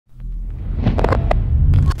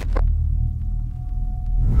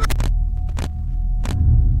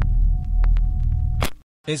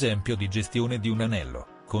Esempio di gestione di un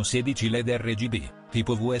anello, con 16 LED RGB,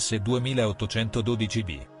 tipo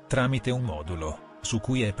WS2812B, tramite un modulo, su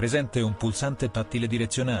cui è presente un pulsante tattile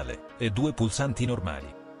direzionale, e 2 pulsanti normali.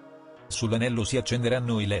 Sull'anello si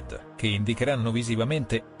accenderanno i LED, che indicheranno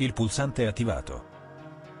visivamente il pulsante attivato.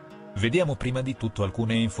 Vediamo prima di tutto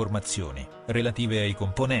alcune informazioni, relative ai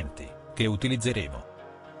componenti, che utilizzeremo.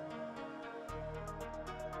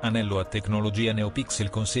 Anello a tecnologia NeoPixel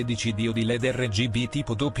con 16 diodi LED RGB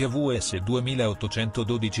tipo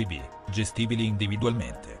WS2812B, gestibili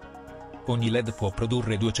individualmente. Ogni LED può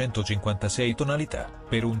produrre 256 tonalità,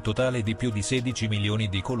 per un totale di più di 16 milioni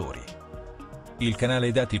di colori. Il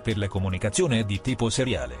canale dati per la comunicazione è di tipo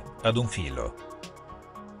seriale, ad un filo.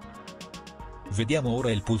 Vediamo ora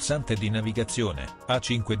il pulsante di navigazione, ha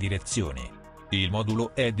 5 direzioni. Il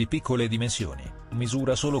modulo è di piccole dimensioni,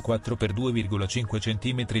 misura solo 4x2,5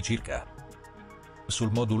 cm circa. Sul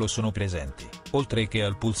modulo sono presenti, oltre che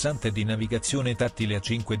al pulsante di navigazione tattile a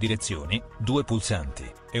 5 direzioni, 2 pulsanti,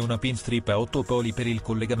 e una pinstrip a 8 poli per il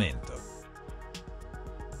collegamento.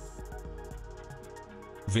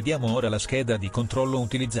 Vediamo ora la scheda di controllo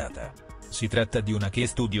utilizzata. Si tratta di una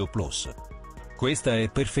KeyStudio Plus. Questa è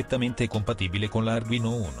perfettamente compatibile con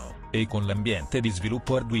l'Arduino Uno, e con l'ambiente di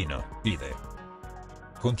sviluppo Arduino, IDE.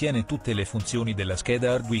 Contiene tutte le funzioni della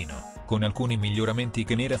scheda Arduino, con alcuni miglioramenti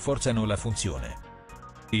che ne rafforzano la funzione.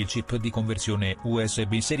 Il chip di conversione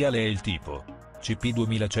USB seriale è il tipo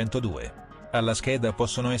CP2102. Alla scheda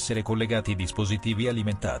possono essere collegati dispositivi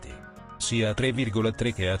alimentati, sia a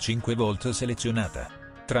 3,3 che a 5 volt selezionata,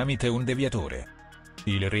 tramite un deviatore.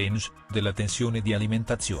 Il range della tensione di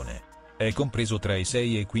alimentazione è compreso tra i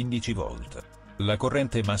 6 e i 15 volt. La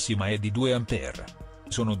corrente massima è di 2 A.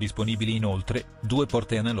 Sono disponibili inoltre 2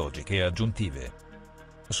 porte analogiche aggiuntive.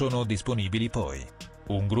 Sono disponibili poi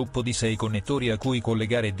un gruppo di 6 connettori a cui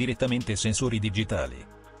collegare direttamente sensori digitali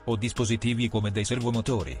o dispositivi come dei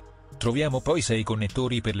servomotori. Troviamo poi 6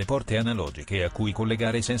 connettori per le porte analogiche a cui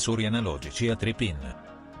collegare sensori analogici a 3 pin.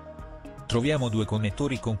 Troviamo 2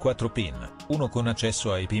 connettori con 4 pin, uno con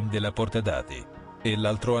accesso ai pin della porta dati e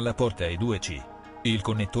l'altro alla porta I2C. Il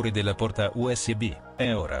connettore della porta USB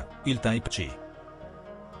è ora il Type-C.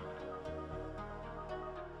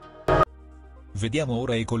 Vediamo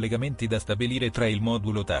ora i collegamenti da stabilire tra il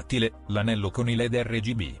modulo tattile, l'anello con i LED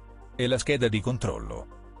RGB, e la scheda di controllo.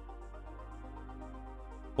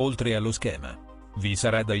 Oltre allo schema, vi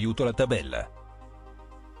sarà d'aiuto la tabella.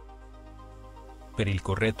 Per il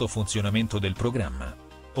corretto funzionamento del programma,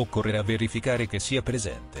 occorrerà verificare che sia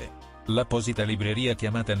presente l'apposita libreria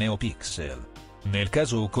chiamata NeoPixel. Nel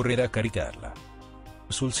caso occorrerà caricarla.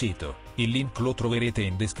 Sul sito, il link lo troverete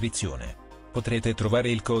in descrizione. Potrete trovare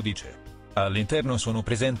il codice. All'interno sono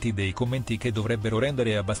presenti dei commenti che dovrebbero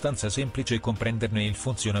rendere abbastanza semplice comprenderne il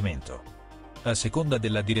funzionamento. A seconda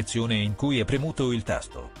della direzione in cui è premuto il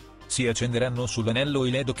tasto, si accenderanno sull'anello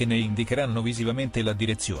i LED che ne indicheranno visivamente la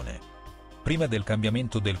direzione. Prima del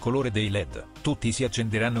cambiamento del colore dei LED, tutti si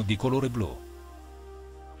accenderanno di colore blu.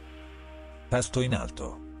 Tasto in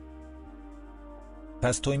alto.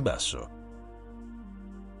 Tasto in basso.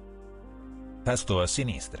 Tasto a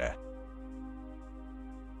sinistra.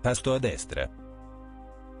 Tasto a destra.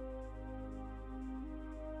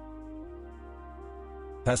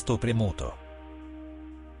 Tasto premuto.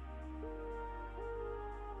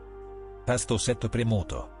 Tasto set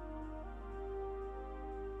premuto.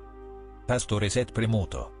 Tasto reset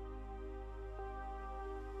premuto.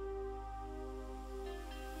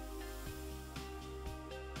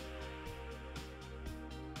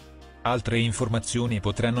 Altre informazioni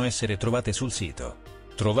potranno essere trovate sul sito.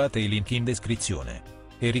 Trovate i link in descrizione.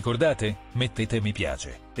 E ricordate, mettete mi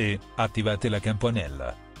piace, e attivate la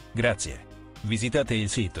campanella. Grazie. Visitate il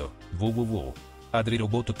sito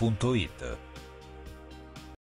www.adrirobot.it.